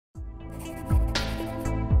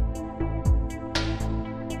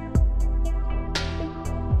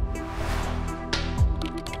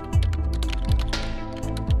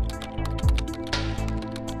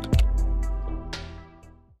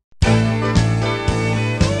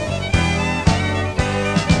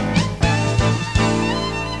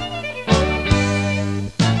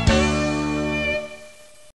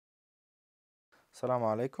السلام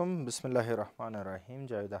علیکم. بسم الله الرحمن الرحیم.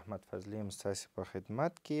 جاوید احمد فضلی یم ستاسې په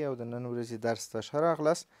خدمت کې او د نن ورځې درس ته ښه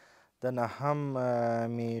راغلاست. د نهم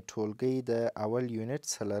مې ټولګی د اول یونټ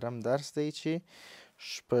څلورم درس دی چې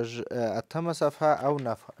اتمه صفحه او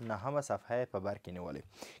نهمه صفحه یې په بر کې نیولې.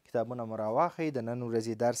 کتابونه مو راواخئ. د نن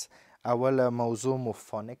ورځې درس اوله موضوع مو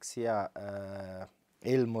فونکس یا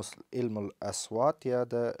علم الاصوات یا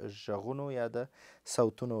د غږونو یا د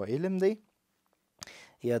صوتونو علم دی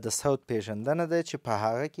یا د صوت پیژندنه ده چې په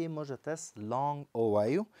هغه کې موږ تاسو لانګ او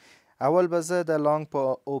وایو. اول به زه د لانګ په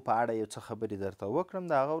او په اړه یو څه خبرې درته وکړم،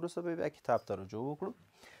 د هغه وروسته به بیا کتاب ته رجوع وکړو.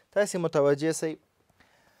 تاسې متوجه سئ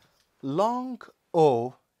لانګ او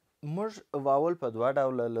موږ واول په دوه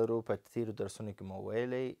ډوله لرو. په تیرو درسونو کې مو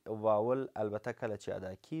ویلی واول البته کله چې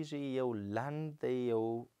ادا کیږي یو لنډ دی، یو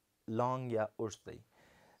لانګ یا اوږد دی.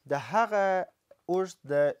 د هغه اوږد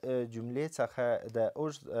د جملې څخه د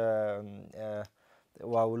اوږد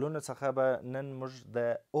واولونو څخه به نن موږ د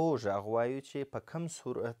او غږ وایو چې په کم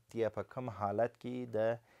صورت یا په کم حالت کې د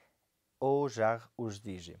او غږ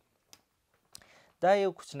اوږدیږي. دا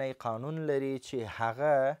یو کوچنی قانون لري چې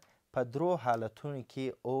هغه په درو حالتونو کې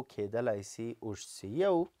او کیدلی سي اوږد سي.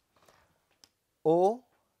 یو او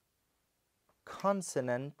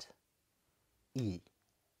کانسننت ای.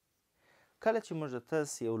 کله چې موږ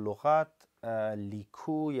تاسو یو لغات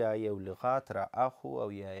لیکو یا یو لغات را اخو او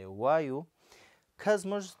یا یې وایو، که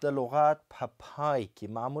زموږ د لغات په پای کې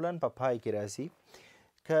معمولا په پای کې راځي،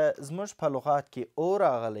 که زموږ په لغات کې او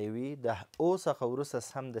راغلی وي، د او څخه وروسته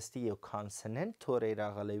سمدستي یو کانسننت توری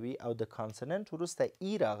راغلی وي او د کانسننت وروسته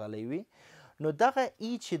ای راغلی وي، نو دغه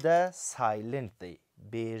ای چې ده سایلنت دی،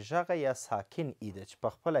 بې غږه یا ساکن ای ده چې په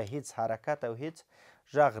خپله هیڅ حرکت او هیڅ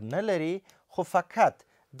غږ نه لري، خو فقط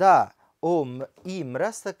دا او ای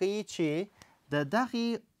مرسته کوي چې د دغې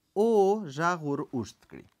او غږ ور اوږد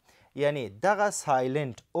کړي. یعنی دغه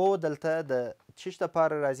سایلنت او دلته د چیش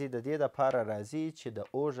دپاره راځي؟ د دې دپاره راځي چې د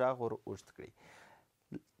او غږ ور اوږد کړي.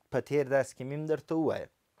 په تیر درس کې مې هم درته ووایه،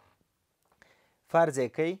 فرض یې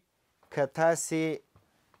کوئ که تاسې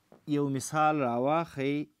یو مثال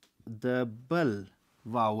راواخئ د بل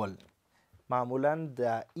واول، معمولا د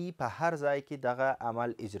ای په هر ځای کې دغه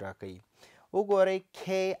عمل اجرا کوي. وګورئ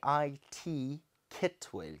KIT کټ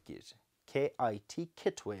ویل کیږي، KIT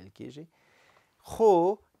کټ ویل کیږي، خو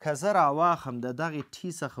که زه راواخم د دغې ټي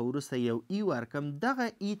څخه وروسته یو ای ورکم، دغه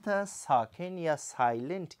ای ته ساکن یا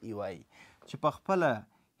سایلنت ای وایي چې په خپله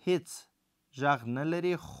هیڅ غږ نه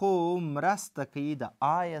لري، خو مرسته کوي د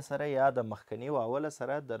آی سره یا د مخکني واوله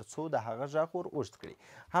سره تر څو د هغه غږ ور اوږد کړي.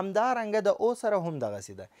 همدارنګه د او سره هم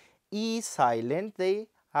دغسې ده. ای سایلنت دی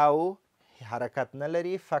او حرکت نه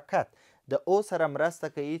لري، فقط د او سره مرسته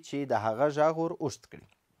کوي چې د هغه غږ ور اوږد کړي.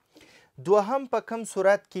 دوهم په کم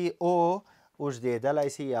صورت کې او اوږدېدلی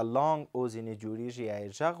سي یا لانګ او ځینې جوړیږي یا یې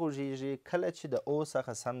غږ اوږدیږي کله چې د او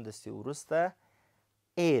څخه سمدستي وروسته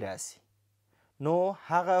ای راسي، نو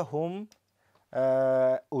هغه هم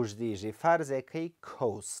اوږدیږي. فرض یې کوئ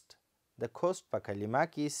کوست. د کوست په کلمه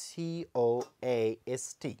کې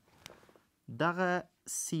COAST، دغه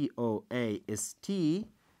COAST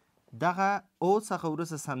دغه او څخه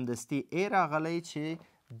وروسته سمدستي ای راغلی چې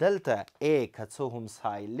دلته ای که څه هم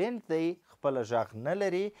سایلنت دی، خپله غږ نه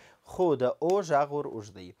لري، خو د او غږ ور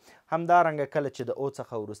اوږدوي. همدارنګه کله چې د او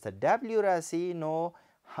څخه وروسته W راسي، نو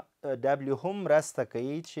W هم مرسته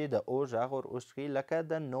کوي چې د او غږ ور اوږد کړي، لکه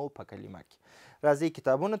د نو په کلمه کې. راځئ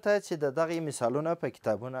کتابونو ته چې د دغې مثالونه په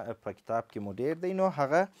کتاب کې مو ډېر دی، نو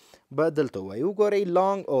هغه به دلته ووایي. وګورئ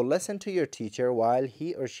long or listen to your teacher while he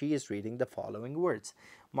or she is reading the following words.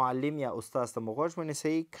 معلم یا استاد ته مو غوږ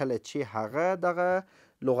ونیسئ کله چې هغه دغه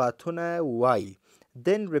لغاتونه وایي.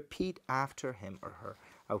 then repeat after him or her.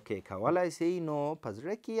 او که کولی سئ نو په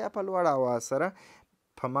زړه کې یا په لوړ اواز سره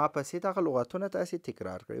په ما پسې دغه لغاتونه تاسې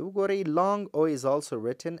تکرار کړئ. وګورئ long o is also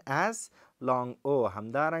written as long o.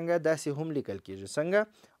 همدارنګه داسې هم لیکل کیږي. څنګه؟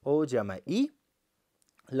 او جمع ای،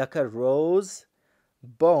 لکه rose،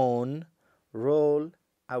 bone، roll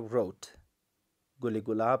او wrote. ګلې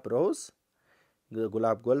ګلاب روز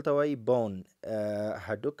ګلاب ګل ته وایي، bone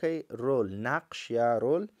هډوکی، roll نقش یا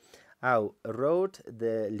رول، او wrote د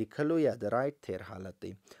لیکلو یا د رایټ تیر حالت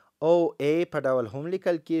دی. او ای په ډول هم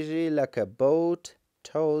لیکل کیږي لکه boat،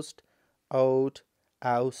 toast، oat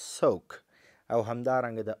او soak. او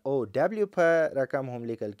همدارنګه د او W په رقم هم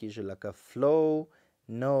لیکل کیږي لکه flow،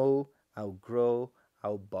 know او grow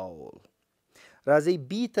او bowl. راځئ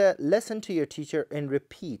بی ته listen to your teacher and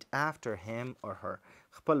repeat after him or her.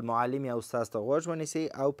 خپل معلم یا استاد ته غوږ ونیسئ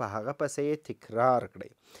او په هغه پسې یې تکرار کړئ.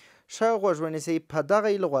 ښه غوږ ونیسئ. په دغه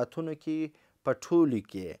لغاتونو کې په ټولو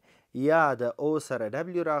کې یا د او سره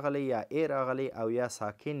W راغلی یا ای راغلی او یا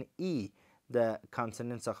ساکن ای د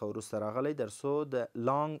کانسننت څخه وروسته راغلی در څو د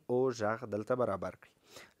لانګ او غږ دلته برابر کړي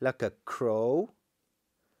لکه crow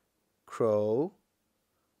crow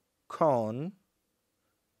con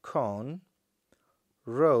con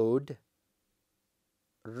road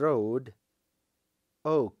road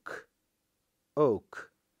oak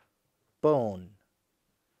oak bone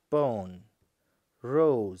bone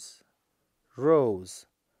rose rose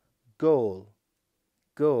goal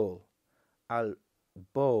goal al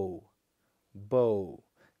bow bow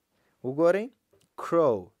وګورئ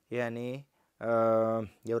crow یعنی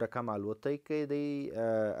یو رقم الوتونکی دی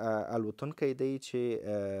چې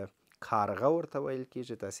کارغه ورته ویل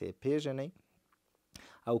کېږي تاسې یې پیژنئ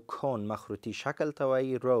او کون مخروطي شکل ته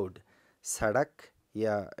وایي روډ سړک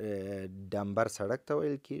یا ډمبر سړک ته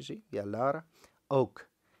ویل کېږي یا لاره اوک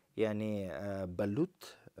یعنی بلوط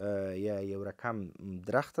یا یو رقم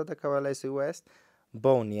درخته ده کولی سئ ووایاست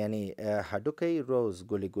بون یعنی هډوکی روز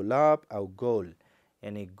ګل ګلاب او ګول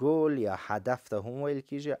یعنی ګول یا هدف ته هم ویل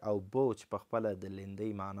کېږي او بو چې په خپله د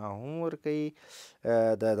لیندۍ معنا هم ورکوي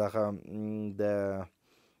د دغه د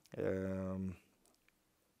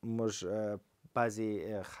موږ بعضې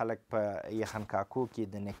خلک په یخن کاکو کې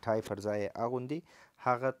د نیکټای پر ځای اغوندي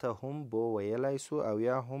هغه ته هم بو ویلی سو او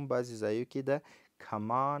یا هم بعضې ځایو کې د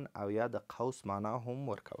کمان او یا د قوس معنا هم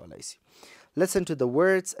ورکولی سي Listen to the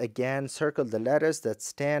words again. Circle the letters that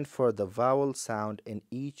stand for the vowel sound in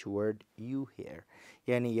each word you hear.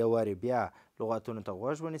 یعنی یو وارې بیا لغاتونو ته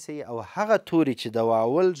غوږ ونیسئ او هغه توري چې د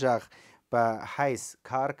واول غږ په حیث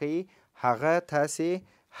کار کوي هغه تاسې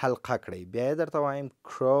حلقه کړئ بیا یې درته وایم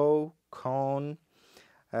crow con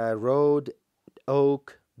road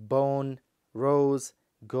oak bone rose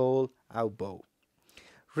goal او bow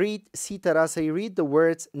see ته راسئ read the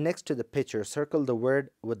words next to the picture circle the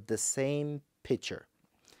word with the same picture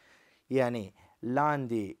یعنی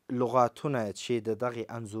لاندې لغاتونه چې د دغې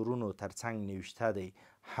انځورونو ترڅنګ نوشته دی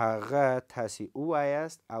هغه تاسې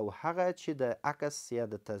ووایاست او هغه چې د عکس یا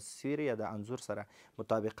د تصویر یا د انځور سره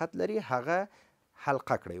مطابقت لري هغه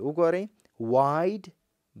حلقه کړئ وګورئ wide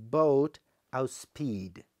boat او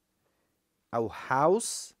speed او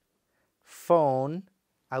house phone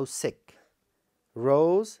او sick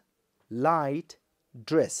rose light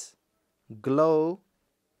dress glow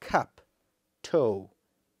cup toe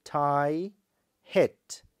tie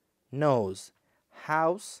hit nose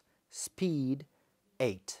house speed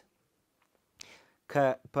 8 که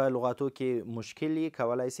په لغاتو کې مشکل یې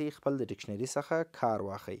کولی سئ خپل د ډکشنري څخه کار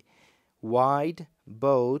واخئ wide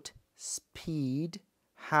boat speed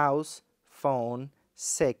house phone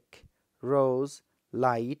sick rose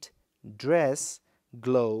light dress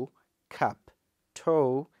glow cup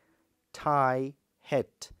toe tie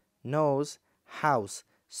hit nose house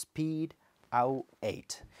speed او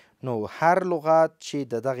 8 نو هر لغات چې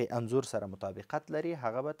د دغې انځور سره مطابقت لري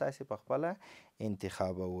هغه به تاسې په خپله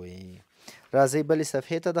انتخابوئ راځئ بلې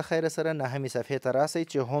صفحې ته د خیره سره نهمې صفحې ته راسئ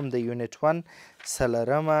چې هم د یونټ 1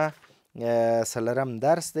 څلورم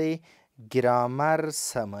درس دی ګرامر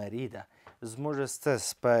سمري ده زموږ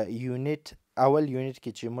ستاسو په یونټ اول یونټ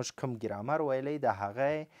کې چې موږ کوم ګرامر ویلی د هغه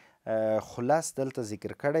خلاص دلته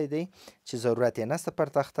ذکر کړی دی چې ضرورت یې نسته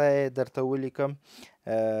پر تخته یې درته ولیکم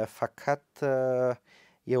فقط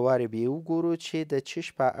یو وارې به یې وګورو چې د چیش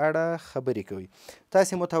په اړه خبرې کوي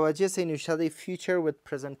تاسې متوجه سئ نوشته دی future with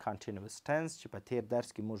present continuous tense چې په تیر درس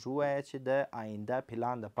کې موږ ووایه چې د آینده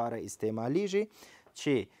پلان دپاره استعمالیږي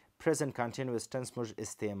چې present continuous tense موږ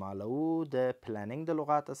استعمالوو د پلانینګ د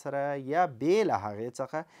لغاتو سره یا بې له هغې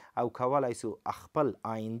څخه او کولی سو خپل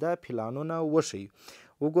آینده پلانونه وښیو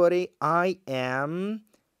وګورئ I am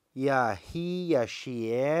یا he یا she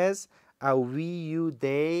is او we you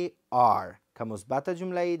they are که مثبته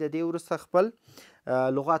جمله یې د دې وروسته خپل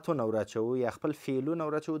لغاتونه وراچوو یا خپل فعلونه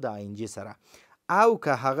وراچوو د آینجي سره او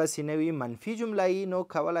که هغسې نه وي منفي جمله یي نو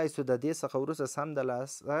کولی سو د دې څخه وروسته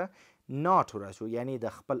سمدلاسه not وراچوو یعنی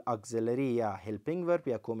د خپل اکزلري یا هیلپینګ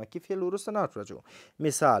ورب یا کومکي فعل وروسته not وراچوو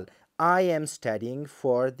مثال I am studying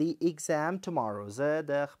for the exam tomorrow زه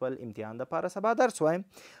د خپل امتحان دپاره سبا درس وایم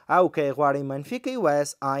او که یې غواړئ منفي کوئ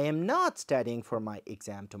وایاست I am not studying for my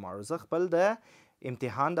exam tomorrow زه خپل د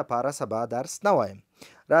امتحان دپاره سبا درس نه وایم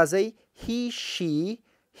راځئ he she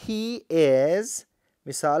he is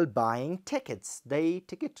مثال buying tickets دی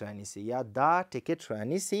ټکټ رانیسي یا دا ټکټ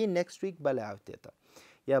رانیسي next week بلې هفتې ته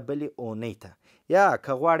یا بلې اونۍ ته یا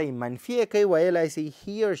که غواړئ منفي یې کوئ ویلی سئ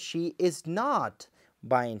he or she is not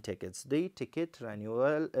buying tickets دی ټکټ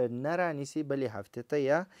رانیول نه رانیسي بلې هفتې ته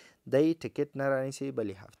یا دی ټکټ نه رانیسي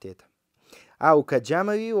بلې هفتې ته او که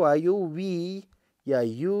جمع وي وایو وي یا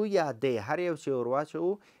یو یا دی هر یو چې ور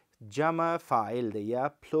واچوو جمع فاعل دی یا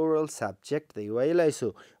plural subject دی. ویلی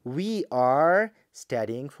سو we are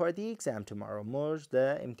studying for the exam tomorrow. موږ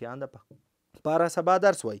د امتحان د پاره سبا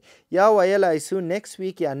درس وای. یا ویلی سو next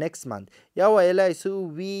week یا next month. یا ویلی سو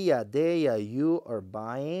we یا they یا you are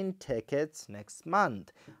buying tickets next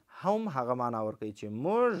month. هم هغه معنا ورکوي چې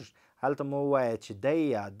موږ هلته مو ووایه چې دی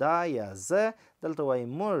یا دا یا زه، دلته وایي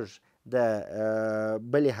موږ د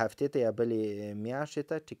بلې هفتې ته یا بلې میاشتې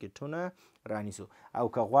ته ټیکټونه رانیسو. او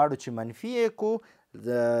که غواړو چې منفي یې کړو د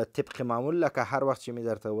طبق معمول لکه هر وخت چې مې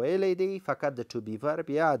درته ویلی دی فقط د to be verb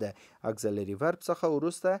یا د auxiliary verb څخه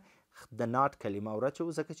وروسته د not کلمه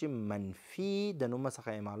ورچوو، ځکه چې منفي د نومه څخه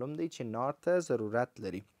یې معلوم دی چې not ته ضرورت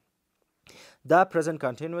لري. دا present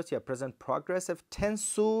continuous یا present progressive tense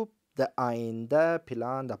سو د آینده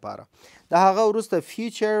پلان دپاره. د هغه وروسته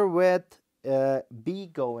future with be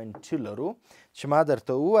going to لرو چې ما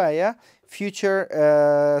درته ووایه future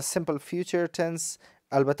simple future tense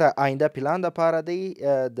البته آینده پلان دپاره دی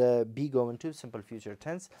د be going to simple future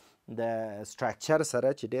tense د structure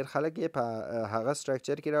سره چې ډېر خلک یې په هغه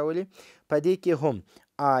structure کې راولي. په دې کې هم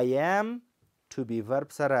I am to be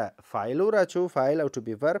verb سره فاعل وراچو، فاعل او to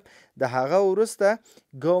be verb، د هغه وروسته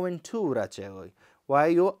going to وراچوئ.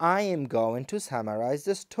 وایو I am going to summarize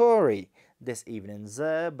the story this evening.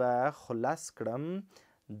 زه به خلاص کړم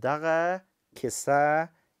دغه کیسه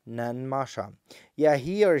نن ماښام. یا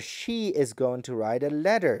he or she is going to write a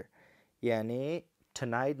letter یعنی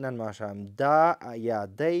tonight نن ماښام. دا یا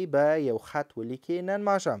دی به یو خط ولیکي نن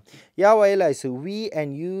ماښام. یا ویلی سو we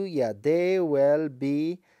and you یا they will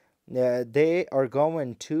be they are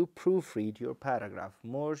going to proofread your paragraph.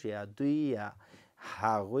 موږ یا دوی یا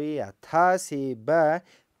هغوی یا تاسې به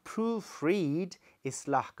proofread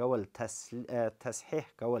اصلاح کول، تصحیح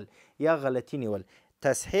کول یا غلطي نیول،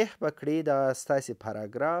 تصحیح به کړئ د ستاسې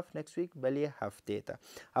پاراګراف next week بلې هفتې ته.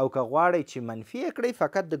 او که غواړئ چې منفي یې کړئ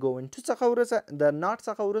فقط د going to څخه وروسته د not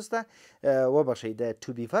څخه وروسته وبخښئ د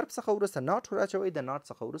to be verb څخه وروسته not وراچوئ، د not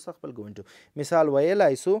څخه وروسته خپل going to. مثال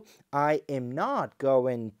ویلی سو I am not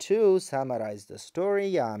going to summarize the story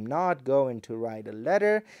یا I'm not going to write a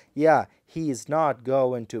letter یا he is not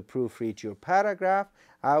going to proofread your paragraph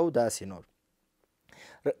او داسې نور.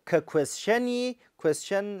 که question یي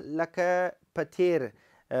question لکه په تیر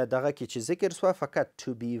دغه کې چې ذکر سوه فقط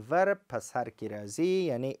to be verb په سر کې راځي،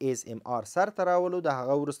 یعنی is mr سر ته راولو، د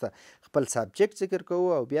هغه وروسته خپل subject ذکر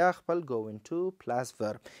کوو او بیا خپل going to plus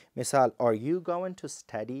verb. مثال are you going to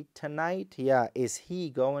study tonight یا is he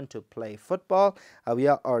going to play football او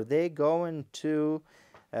یا are they going to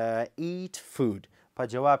eat food. په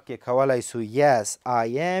جواب کې کولی سو yes I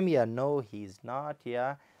am یا no he is not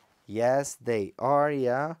یا yes they are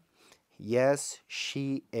یا yes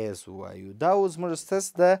she is وایو. دا اوس موږ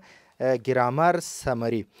ستاسو د ګرامر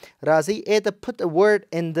سمري. راځئ either put a word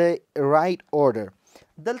in the right order.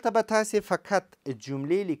 دلته به تاسې فقط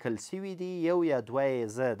جملې لیکل سوي دي، یو یا دوه یې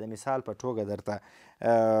زه د مثال په توګه درته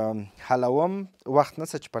حلوم، وخت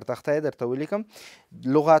نشته چې پر تخته یې درته ولیکم.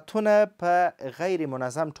 لغاتونه په غیر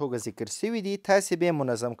منظم توګه ذکر سوي دي، تاسې به یې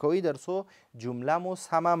منظم کوئ تر څو جمله مو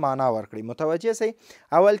سمه معنا ورکړي. متوجه سئ.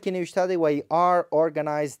 اول کې نوشته دی وایي are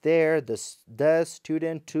organized there the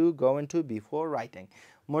student to go into before writing.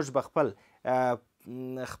 موږ به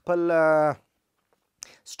خپل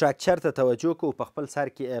structure ته توجه کوو، په خپل سر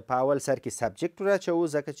کې په اول سر کې subject وراچوو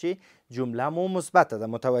ځکه چې جمله مو مثبته ده.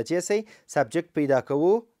 متوجه سئ. subject پیدا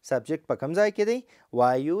کوو، subject په کوم ځای کې دی؟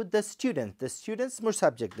 وایو the students. the students زموږ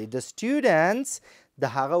subject دی. the students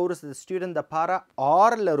د هغه وروسته د student دپاره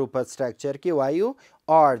are لرو په structure کې، وایو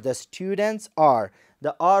are. the students are. د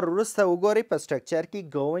are وروسته وګورئ په structure کې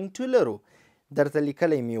going to لرو، درته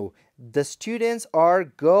لیکلی مې و. the students are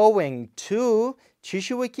going to چې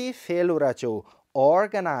شي وکړي فعل وراچوو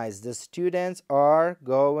organize. the students are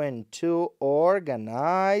going to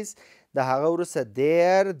organize د هغه وروسته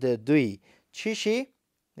their د دوی چې شي.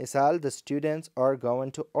 مثال the students are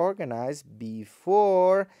going to organize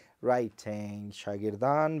before writing.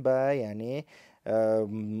 شاګردان به یعنی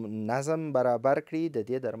نظم برابر کړي د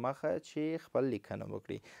دې در مخه چې خپل لیکنه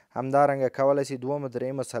وکړي. همدارنګه کولی سي دومه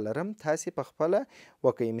درېیمه څلورم تاسې په خپله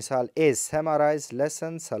وکړئ. مثال is summarize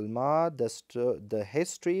lesson سلما the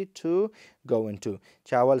history to go into.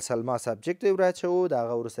 چې اول سلما subject وراچوو، د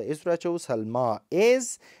هغه وروسته is وراچوو. سلما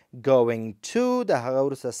is going to د هغه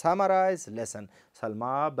وروسته summarize lesson.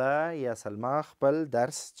 سلما به یا سلما خپل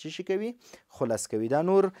درس چې شي کوي خلاص کوي. دا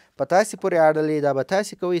نور په تاسې پورې اړه لري، دا به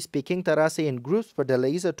تاسې کوئ. سپیکینګ ته راسئ in groups په ډله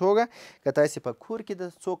ییزه توګه. که تاسې په کور کې د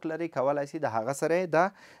څوک لرئ کولی سي د هغه سره دا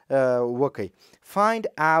وکئ. find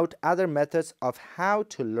out other methods of how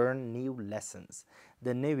to learn new lessons. د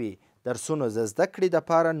نوي درسونو د زده کړې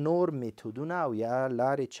دپاره نور میتودونه او یا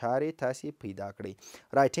لارې چارې تاسې پیدا کړئ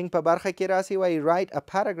رایټینګ په برخه کې راسي وایي write a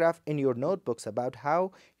paragraph in your notebooks about how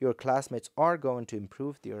your classmates are going to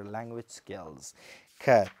improve their language skills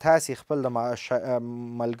که تاسې خپل د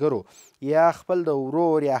ملګرو یا خپل د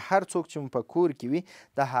ورور یا هر څوک چې مو په کور کې وي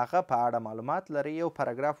د هغه په اړه معلومات لرئ یو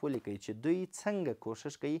پاراګراف ولیکئ چې دوی څنګه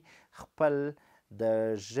کوشش کوي خپل د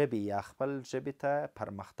ژبې یا خپل ژبې ته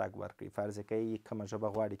پرمختګ ورکړي فرض کوي کومه ژبه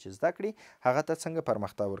غواړي چې زده کړي هغه ته څنګه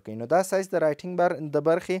پرمختګ ورکړي نو دا ستاسې د رایټینګ د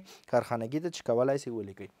برخې کارخانګي ده چې کولی سئ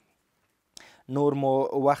ولیکئ نور مو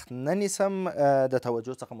وخت نه نیسم د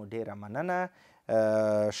توجه څخه مو ډیره مننه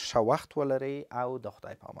ښه وخت ولرئ او د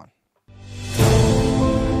خدای په امان